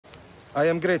I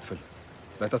am grateful.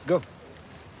 Let us go.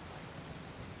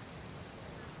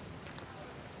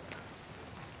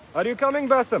 Are you coming,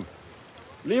 Basim?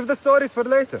 Leave the stories for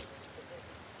later.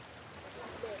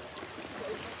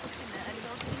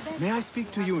 May I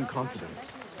speak to you in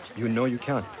confidence? You know you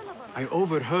can. I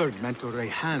overheard Mentor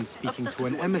Rayhan speaking to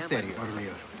an emissary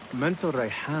earlier. Mentor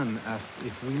Rayhan asked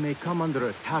if we may come under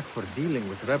attack for dealing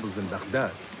with rebels in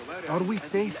Baghdad. Are we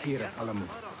safe here at Alamut?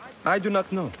 I do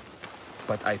not know,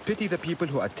 but I pity the people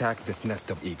who attack this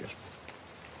nest of eagles.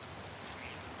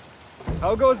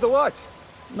 How goes the watch?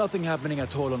 Nothing happening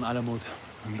at all on Alamut,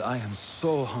 and I am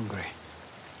so hungry.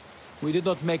 We did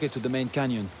not make it to the main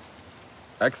canyon.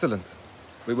 Excellent.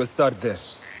 We will start there.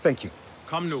 Thank you.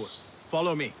 Come, Noor.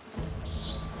 Follow me.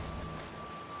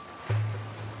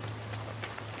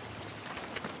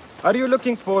 Are you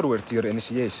looking forward to your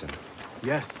initiation?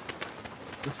 Yes.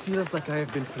 It feels like I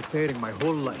have been preparing my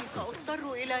whole life for this.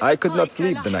 I could not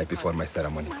sleep the night before my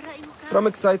ceremony. From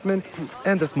excitement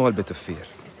and a small bit of fear,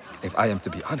 if I am to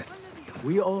be honest.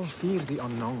 We all fear the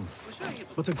unknown.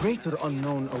 But a greater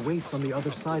unknown awaits on the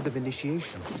other side of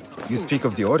initiation. You speak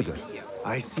of the Order.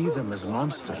 I see them as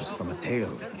monsters from a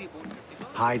tale,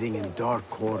 hiding in dark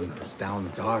corners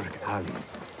down dark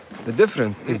alleys. The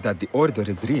difference is that the Order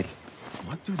is real.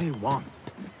 What do they want?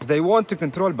 They want to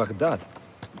control Baghdad.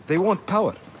 They want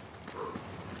power.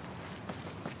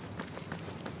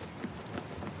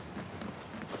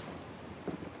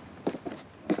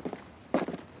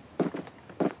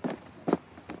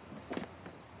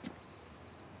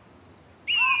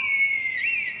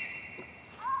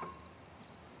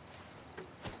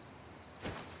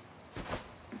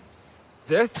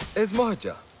 This is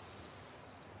Mahja.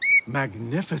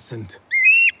 Magnificent.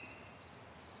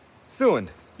 Soon,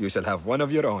 you shall have one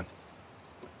of your own.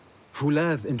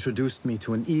 Fulad introduced me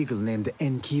to an eagle named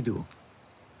Enkidu.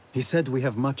 He said we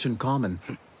have much in common,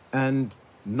 and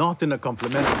not in a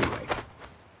complimentary way.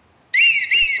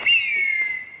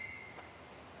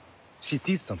 She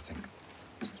sees something.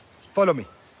 Follow me.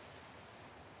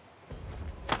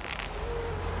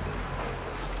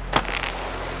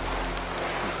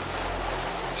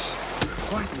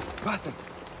 Quietly, Basim.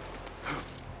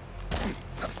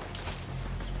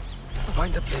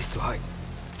 Find a place to hide.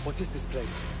 What is this place?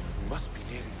 We must be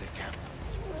nearing the camp.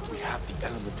 We have the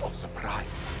element of surprise.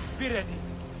 Be ready.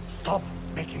 Stop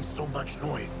making so much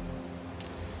noise.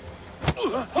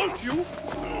 Halt you!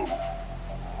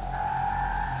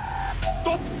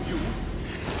 Stop you!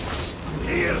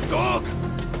 Here, dog!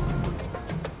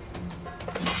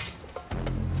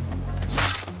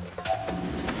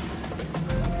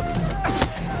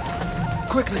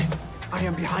 Quickly! I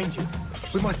am behind you.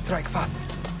 We must strike fast.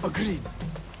 Agreed.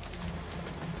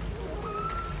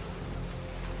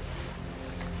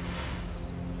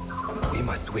 We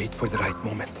must wait for the right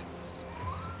moment.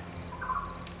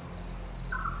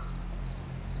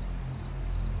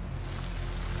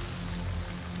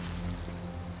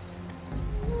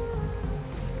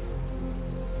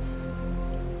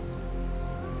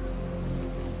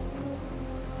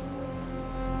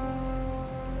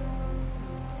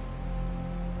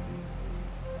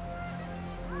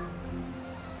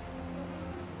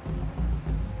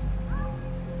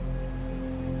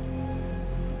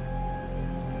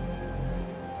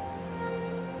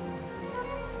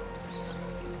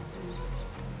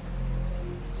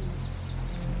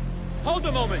 Hold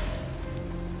a moment!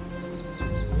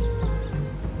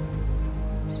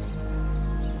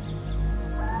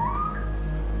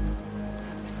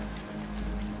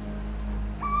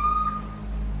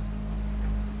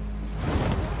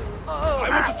 I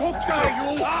want to talk to you!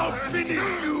 I'll finish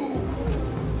you!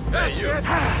 Hey, you!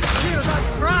 Hear that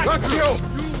crack!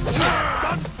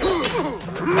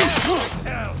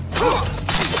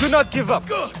 Do not give up!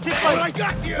 Keep fighting! I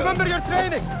got you! Remember your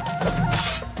training!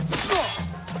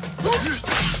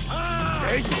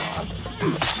 There you are!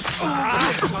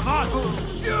 Come on!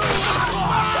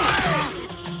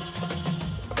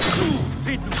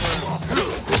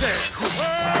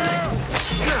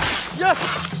 Yes!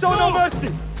 Show no mercy!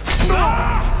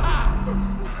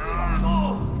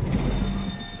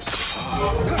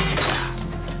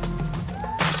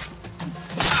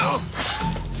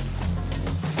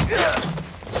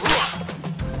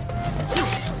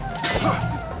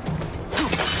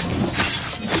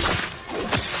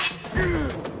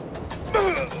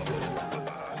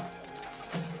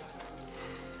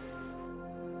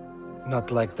 Not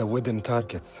like the wooden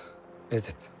targets, is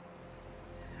it?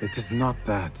 It is not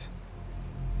that.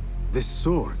 This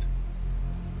sword.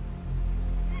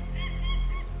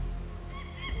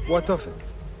 What of it?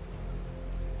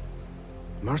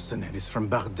 Mercenaries from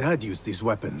Baghdad use these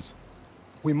weapons.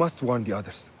 We must warn the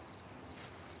others.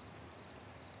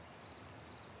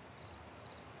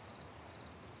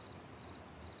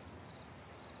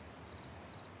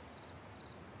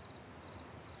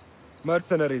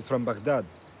 Mercenaries from Baghdad.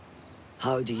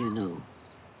 How do you know?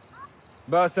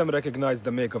 Basim recognized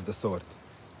the make of the sword.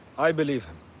 I believe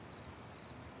him.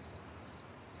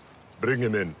 Bring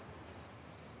him in.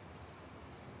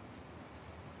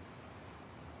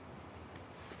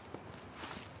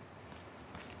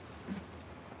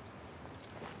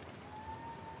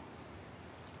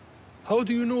 How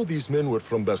do you know these men were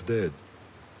from Baghdad?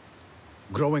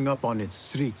 Growing up on its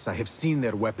streets, I have seen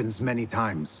their weapons many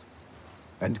times.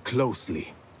 And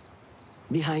closely.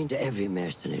 Behind every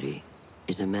mercenary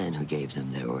is a man who gave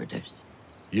them their orders.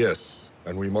 Yes,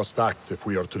 and we must act if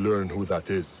we are to learn who that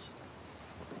is.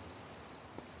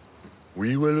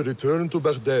 We will return to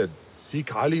Baghdad,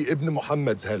 seek Ali ibn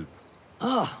Muhammad's help.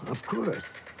 Ah, of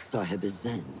course. Sahib is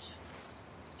Zenj.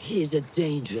 He is a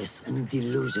dangerous and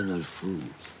delusional fool.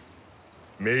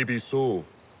 Maybe so,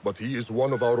 but he is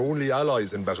one of our only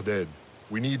allies in Baghdad.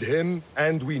 We need him,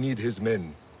 and we need his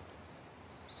men.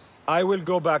 I will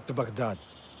go back to Baghdad.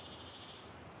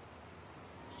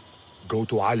 Go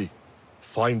to Ali.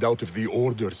 Find out if the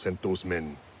Order sent those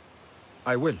men.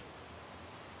 I will.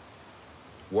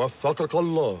 وفقك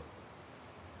الله.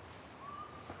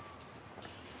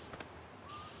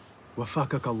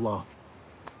 وفقك الله.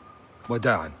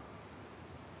 وداعا.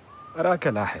 أراك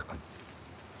لاحقا.